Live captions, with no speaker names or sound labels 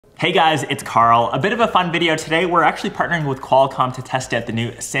Hey guys, it's Karl. A bit of a fun video today. We're actually partnering with Qualcomm to test out the new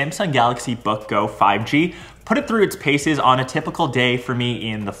Samsung Galaxy Book Go 5G. Put it through its paces on a typical day for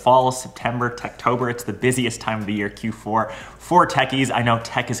me in the fall, September, Techtober. It's the busiest time of the year, Q4, for techies. I know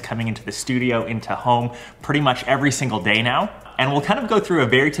tech is coming into the studio, into home, pretty much every single day now. And we'll kind of go through a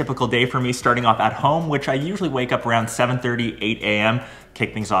very typical day for me, starting off at home, which I usually wake up around 7:30, 8 a.m.,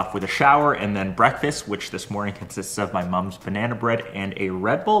 kick things off with a shower and then breakfast, which this morning consists of my mom's banana bread and a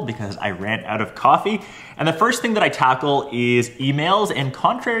Red Bull because I ran out of coffee. And the first thing that I tackle is emails, and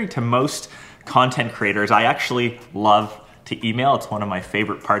contrary to most content creators, I actually love to email. It's one of my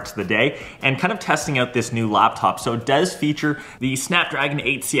favorite parts of the day, and kind of testing out this new laptop. So it does feature the Snapdragon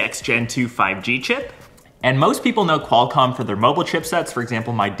 8cx Gen 2 5G chip. And most people know Qualcomm for their mobile chipsets. For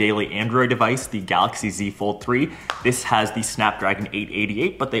example, my daily Android device, the Galaxy Z Fold 3, this has the Snapdragon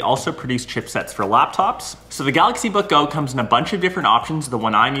 888, but they also produce chipsets for laptops. So the Galaxy Book Go comes in a bunch of different options. The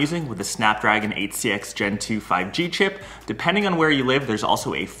one I'm using with the Snapdragon 8cx Gen 2 5G chip. Depending on where you live, there's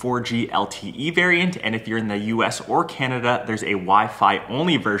also a 4G LTE variant. And if you're in the US or Canada, there's a Wi-Fi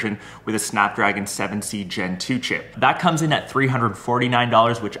only version with a Snapdragon 7C Gen 2 chip. That comes in at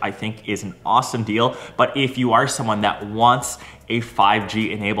 $349, which I think is an awesome deal. But if you are someone that wants a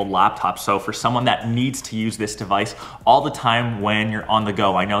 5G enabled laptop, so for someone that needs to use this device all the time when you're on the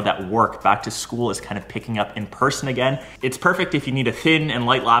go, I know that work, back to school is kind of picking up in person again. It's perfect if you need a thin and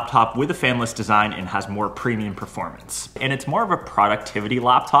light laptop with a fanless design and has more premium performance. And it's more of a productivity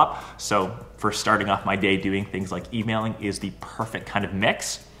laptop, so for starting off my day doing things like emailing is the perfect kind of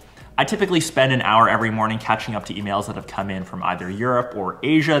mix. I typically spend an hour every morning catching up to emails that have come in from either Europe or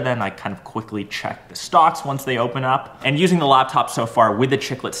Asia. Then I kind of quickly check the stocks once they open up. And using the laptop so far with the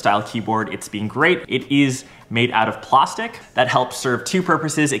chiclet style keyboard, it's been great. It is made out of plastic. That helps serve two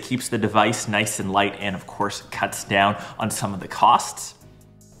purposes. It keeps the device nice and light and of course cuts down on some of the costs.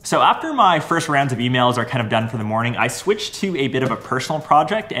 So after my first rounds of emails are kind of done for the morning, I switched to a bit of a personal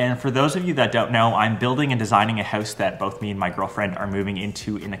project. And for those of you that don't know, I'm building and designing a house that both me and my girlfriend are moving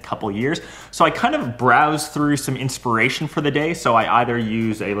into in a couple years. So I kind of browse through some inspiration for the day. So I either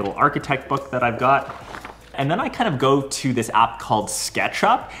use a little architect book that I've got, and then I kind of go to this app called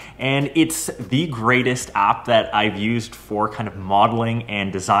SketchUp, and it's the greatest app that I've used for kind of modeling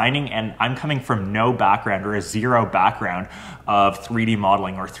and designing. And I'm coming from no background or a zero background of 3D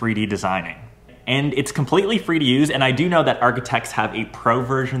modeling or 3D designing. And it's completely free to use, and I do know that architects have a pro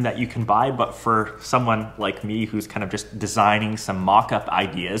version that you can buy, but for someone like me who's kind of just designing some mock-up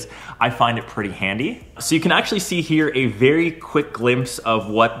ideas, I find it pretty handy. So you can actually see here a very quick glimpse of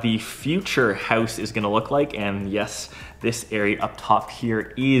what the future house is gonna look like, and yes, this area up top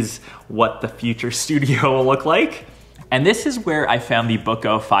here is what the future studio will look like. And this is where I found the Book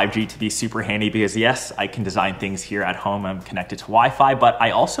Go 5G to be super handy because yes, I can design things here at home. I'm connected to Wi-Fi, but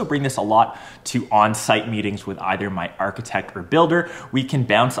I also bring this a lot to on-site meetings with either my architect or builder. We can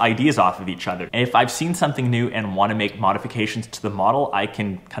bounce ideas off of each other. And if I've seen something new and want to make modifications to the model, I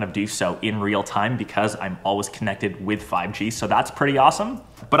can kind of do so in real time because I'm always connected with 5G. So that's pretty awesome.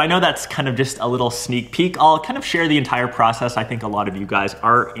 But I know that's kind of just a little sneak peek. I'll kind of share the entire process. I think a lot of you guys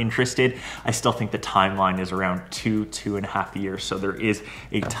are interested. I still think the timeline is around 2.5 years. So there is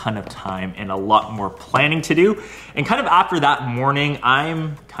a ton of time and a lot more planning to do. And kind of after that morning,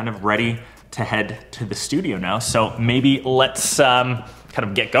 I'm kind of ready to head to the studio now. So maybe let's kind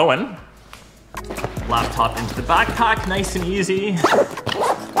of get going. Laptop into the backpack, nice and easy.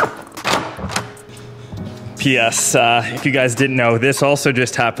 P.S. If you guys didn't know, this also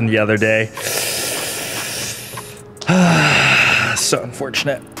just happened the other day. So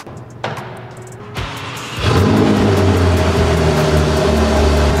unfortunate.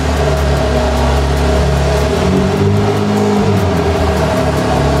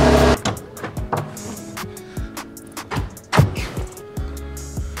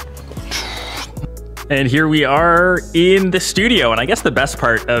 And here we are in the studio. And I guess the best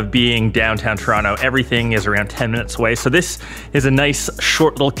part of being downtown Toronto, everything is around 10 minutes away. So this is a nice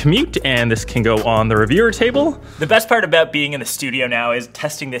short little commute, and this can go on the reviewer table. The best part about being in the studio now is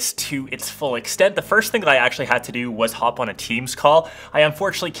testing this to its full extent. The first thing that I actually had to do was hop on a Teams call. I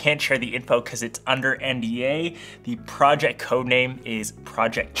unfortunately can't share the info because it's under NDA. The project code name is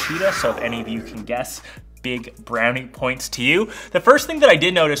Project Cheetah. So if any of you can guess, big brownie points to you. The first thing that I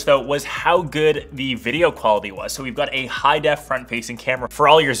did notice though was how good the video quality was. So we've got a high def front facing camera for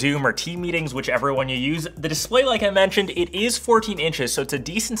all your Zoom or team meetings, whichever one you use. The display, like I mentioned, it is 14 inches, so it's a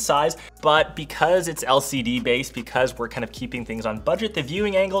decent size, but because it's LCD based, because we're kind of keeping things on budget, the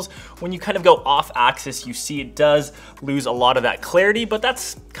viewing angles, when you kind of go off axis, you see it does lose a lot of that clarity, but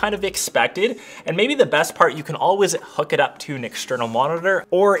that's kind of expected. And maybe the best part, you can always hook it up to an external monitor,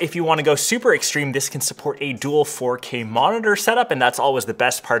 or if you want to go super extreme, this can support a dual 4K monitor setup, and that's always the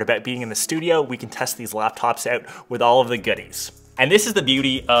best part about being in the studio. We can test these laptops out with all of the goodies. And this is the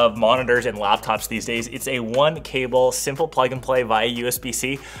beauty of monitors and laptops these days. It's a one cable, simple plug and play via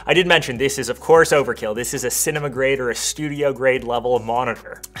USB-C. I did mention this is of course overkill. This is a cinema grade or a studio grade level of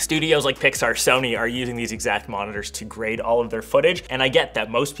monitor. Studios like Pixar, Sony are using these exact monitors to grade all of their footage. And I get that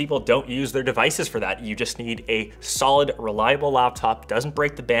most people don't use their devices for that. You just need a solid, reliable laptop, doesn't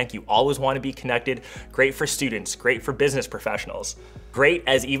break the bank. You always want to be connected. Great for students, great for business professionals. Great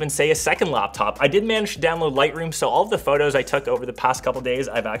as even say a second laptop. I did manage to download Lightroom, so all of the photos I took over the past couple days,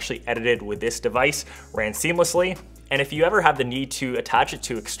 I've actually edited with this device, ran seamlessly. And if you ever have the need to attach it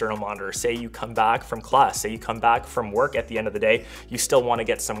to external monitor, say you come back from class, say you come back from work at the end of the day, you still want to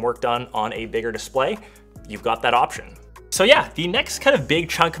get some work done on a bigger display, you've got that option. So yeah, the next kind of big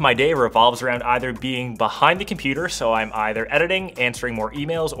chunk of my day revolves around either being behind the computer, so I'm either editing, answering more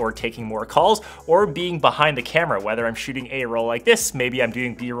emails, or taking more calls, or being behind the camera, whether I'm shooting A roll like this, maybe I'm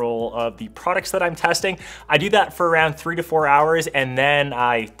doing B-roll of the products that I'm testing. I do that for around 3 to 4 hours, and then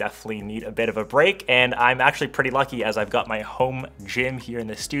I definitely need a bit of a break, and I'm actually pretty lucky as I've got my home gym here in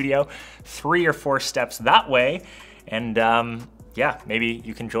the studio, 3 or 4 steps that way, and yeah, maybe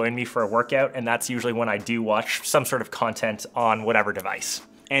you can join me for a workout, and that's usually when I do watch some sort of content on whatever device.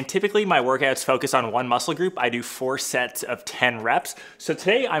 And typically my workouts focus on one muscle group. I do 4 sets of 10 reps. So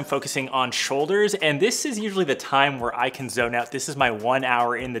today I'm focusing on shoulders, and this is usually the time where I can zone out. This is my 1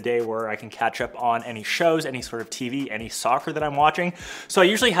 hour in the day where I can catch up on any shows, any sort of TV, any soccer that I'm watching. So I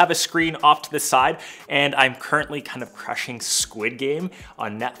usually have a screen off to the side, and I'm currently kind of crushing Squid Game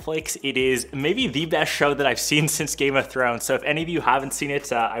on Netflix. It is maybe the best show that I've seen since Game of Thrones. So if any of you haven't seen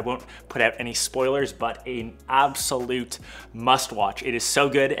it, I won't put out any spoilers, but an absolute must watch. It is so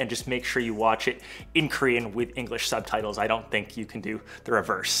good. And just make sure you watch it in Korean with English subtitles. I don't think you can do the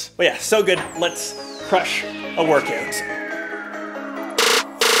reverse. But yeah, so good. Let's crush a workout.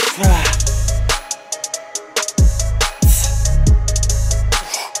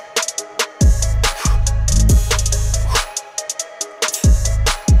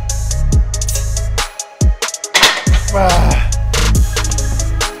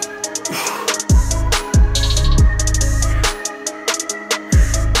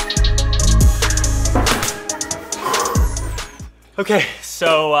 Okay,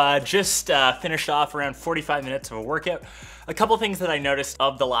 so just finished off around 45 minutes of a workout. A couple things that I noticed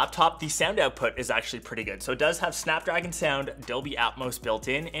of the laptop, the sound output is actually pretty good. So it does have Snapdragon sound, Dolby Atmos built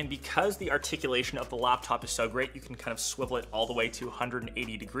in, and because the articulation of the laptop is so great, you can kind of swivel it all the way to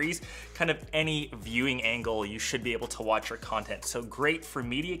 180 degrees. Kind of any viewing angle, you should be able to watch your content. So great for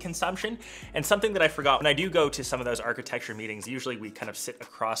media consumption. And something that I forgot, when I do go to some of those architecture meetings, usually we kind of sit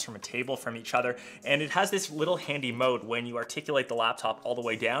across from a table from each other, and it has this little handy mode when you articulate the laptop all the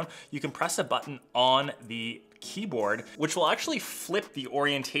way down, you can press a button on the keyboard, which will actually flip the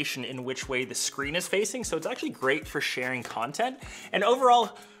orientation in which way the screen is facing. So it's actually great for sharing content. And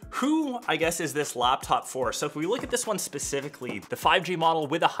overall, who, I guess, is this laptop for? So if we look at this one specifically, the 5G model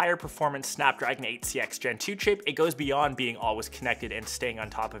with a higher performance Snapdragon 8cx Gen 2 chip, it goes beyond being always connected and staying on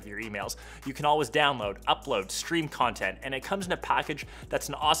top of your emails. You can always download, upload, stream content, and it comes in a package that's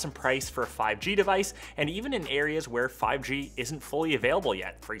an awesome price for a 5G device, and even in areas where 5G isn't fully available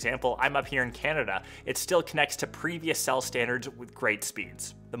yet. For example, I'm up here in Canada. It still connects to previous cell standards with great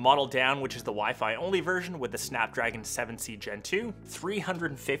speeds. The model down, which is the Wi-Fi only version with the Snapdragon 7C Gen 2,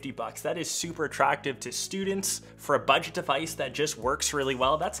 $350. That is super attractive to students for a budget device that just works really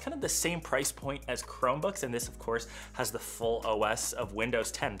well. That's kind of the same price point as Chromebooks, and this of course has the full OS of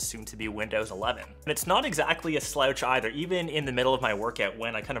Windows 10, soon to be Windows 11. And it's not exactly a slouch either. Even in the middle of my workout,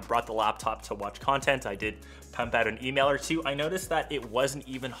 when I kind of brought the laptop to watch content, I did pump out an email or two. I noticed that it wasn't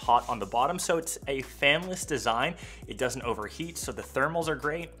even hot on the bottom, so it's a fanless design. It doesn't overheat, so the thermals are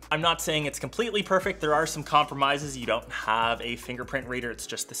great. great. I'm not saying it's completely perfect. There are some compromises. You don't have a fingerprint reader. It's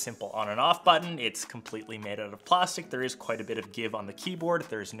just the simple on and off button. It's completely made out of plastic. There is quite a bit of give on the keyboard.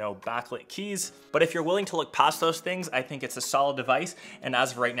 There's no backlit keys. But if you're willing to look past those things, I think it's a solid device. And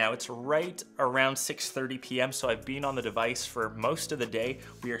as of right now, it's right around 6:30 p.m. So I've been on the device for most of the day.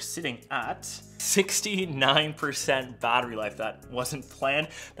 We are sitting at 69% battery life. That wasn't planned.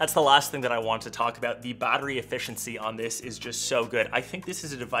 That's the last thing that I want to talk about. The battery efficiency on this is just so good. I think this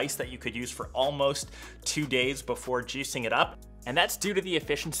is a device that you could use for almost 2 days before juicing it up. And that's due to the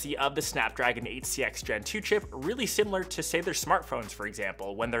efficiency of the Snapdragon 8cx Gen 2 chip, really similar to, say, their smartphones, for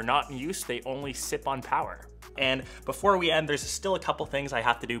example. When they're not in use, they only sip on power. And before we end, there's still a couple things I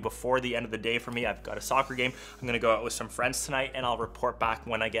have to do before the end of the day for me. I've got a soccer game. I'm gonna go out with some friends tonight, and I'll report back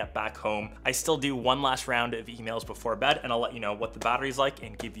when I get back home. I still do one last round of emails before bed, and I'll let you know what the battery's like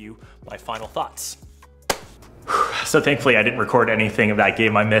and give you my final thoughts. So thankfully I didn't record anything of that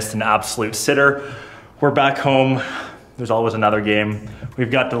game. I missed an absolute sitter. We're back home. There's always another game.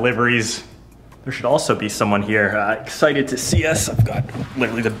 We've got deliveries. There should also be someone here excited to see us. I've got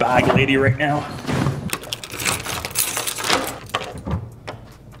literally the bag lady right now.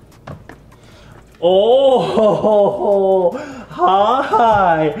 Oh,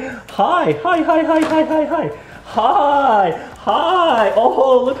 hi. Hi, hi, hi, hi, hi, hi, hi. Hi, hi.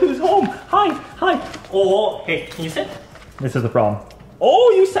 Oh, look who's home. Hi, hi. Oh, hey, can you sit? This is the problem.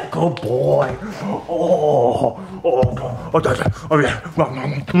 Oh, you said, good boy.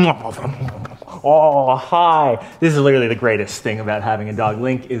 Oh, hi. This is literally the greatest thing about having a dog.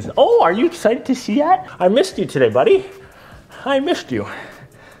 Link is, oh, are you excited to see that? I missed you today, buddy. I missed you.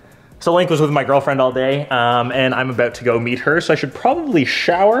 So Link was with my girlfriend all day, and I'm about to go meet her, so I should probably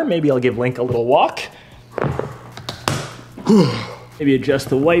shower. Maybe I'll give Link a little walk. Maybe adjust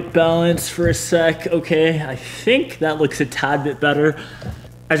the white balance for a sec. Okay, I think that looks a tad bit better.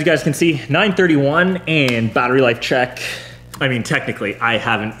 As you guys can see, 9:31 and battery life check. I mean, technically, I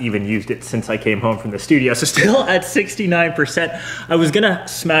haven't even used it since I came home from the studio, so still at 69%. I was gonna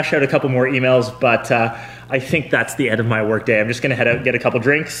smash out a couple more emails, but I think that's the end of my work day. I'm just gonna head out, get a couple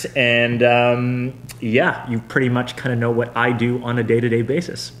drinks, and yeah, you pretty much kind of know what I do on a day-to-day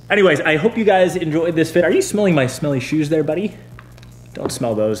basis. Anyways, I hope you guys enjoyed this vid. Are you smelling my smelly shoes there, buddy? Don't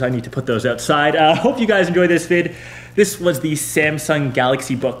smell those. I need to put those outside. Hope you guys enjoyed this vid. This was the Samsung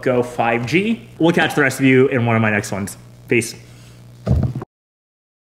Galaxy Book Go 5G. We'll catch the rest of you in one of my next ones. Peace.